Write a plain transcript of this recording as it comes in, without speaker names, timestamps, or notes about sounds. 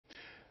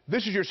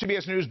This is your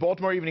CBS News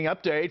Baltimore Evening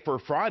Update for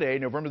Friday,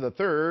 November the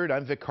 3rd.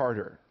 I'm Vic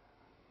Carter.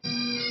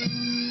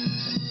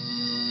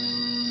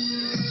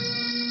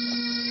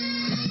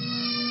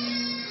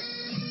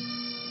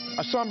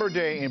 A somber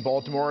day in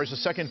Baltimore as a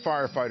second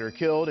firefighter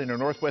killed in a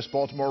northwest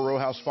Baltimore row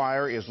house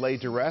fire is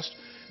laid to rest.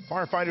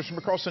 Firefighters from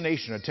across the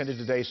nation attended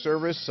today's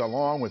service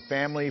along with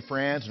family,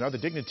 friends, and other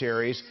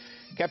dignitaries.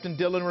 Captain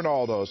Dylan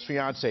Ronaldo's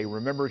fiancee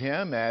remembered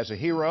him as a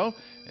hero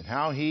and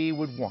how he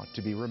would want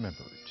to be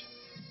remembered.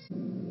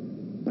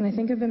 When I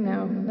think of him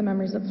now, the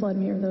memories that flood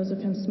me are those of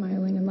him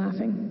smiling and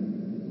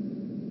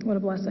laughing. What a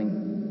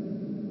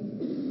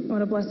blessing.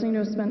 What a blessing to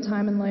have spent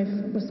time in life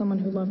with someone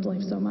who loved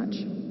life so much.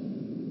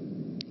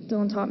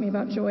 Dylan taught me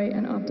about joy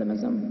and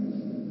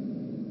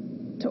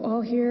optimism. To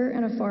all here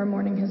and afar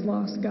mourning his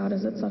loss, God,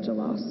 is it such a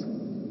loss?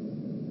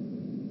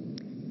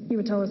 He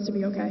would tell us to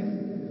be okay.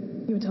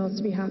 He would tell us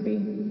to be happy,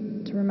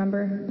 to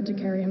remember, and to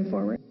carry him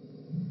forward.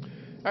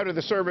 After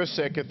the service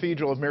at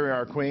Cathedral of Mary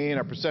Our Queen,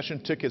 a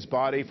procession took his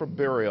body for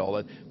burial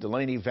at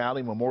Delaney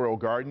Valley Memorial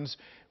Gardens,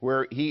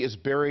 where he is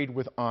buried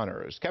with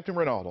honors. Captain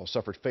Ronaldo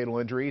suffered fatal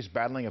injuries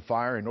battling a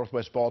fire in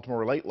northwest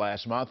Baltimore late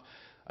last month.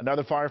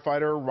 Another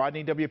firefighter,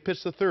 Rodney W.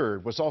 Pitts III,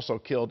 was also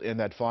killed in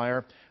that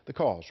fire. The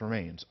cause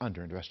remains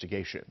under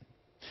investigation.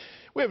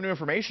 We have new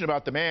information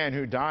about the man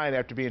who died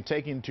after being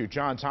taken to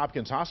Johns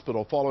Hopkins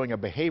Hospital following a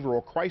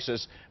behavioral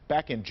crisis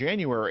back in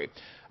January.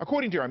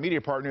 According to our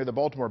media partner, the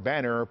Baltimore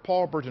Banner,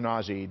 Paul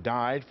Bertonazzi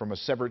died from a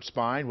severed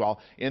spine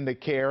while in the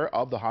care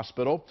of the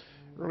hospital.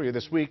 Earlier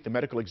this week, the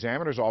medical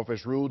examiner's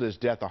office ruled his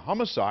death a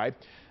homicide.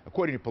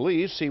 According to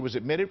police, he was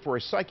admitted for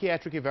a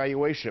psychiatric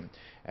evaluation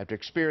after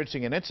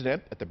experiencing an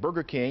incident at the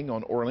Burger King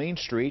on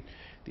Orleans Street.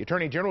 The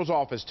Attorney General's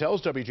office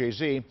tells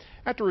WJZ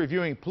after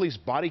reviewing police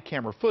body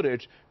camera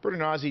footage,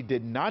 Bertonazzi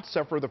did not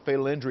suffer the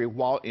fatal injury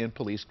while in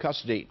police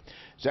custody.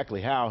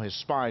 Exactly how his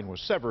spine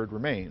was severed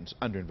remains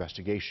under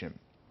investigation.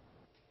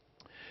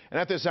 And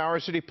at this hour,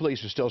 city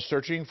police are still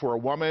searching for a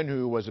woman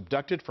who was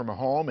abducted from a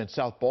home in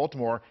South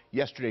Baltimore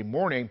yesterday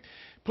morning.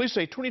 Police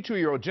say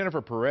 22-year-old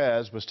Jennifer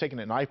Perez was taken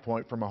at knife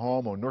point from a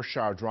home on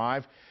Northshire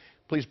Drive.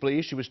 Police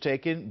believe she was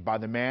taken by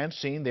the man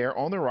seen there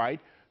on the right,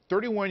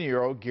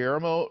 31-year-old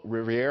Guillermo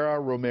Rivera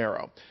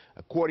Romero.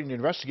 According to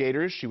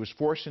investigators, she was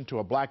forced into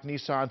a black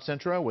Nissan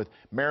Sentra with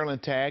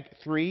Maryland tag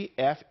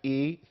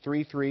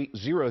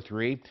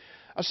 3FE3303.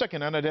 A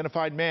second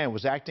unidentified man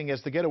was acting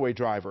as the getaway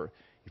driver.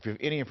 If you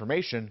have any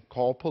information,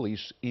 call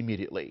police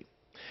immediately.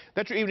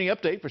 That's your evening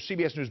update for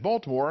CBS News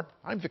Baltimore.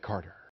 I'm Vic Carter.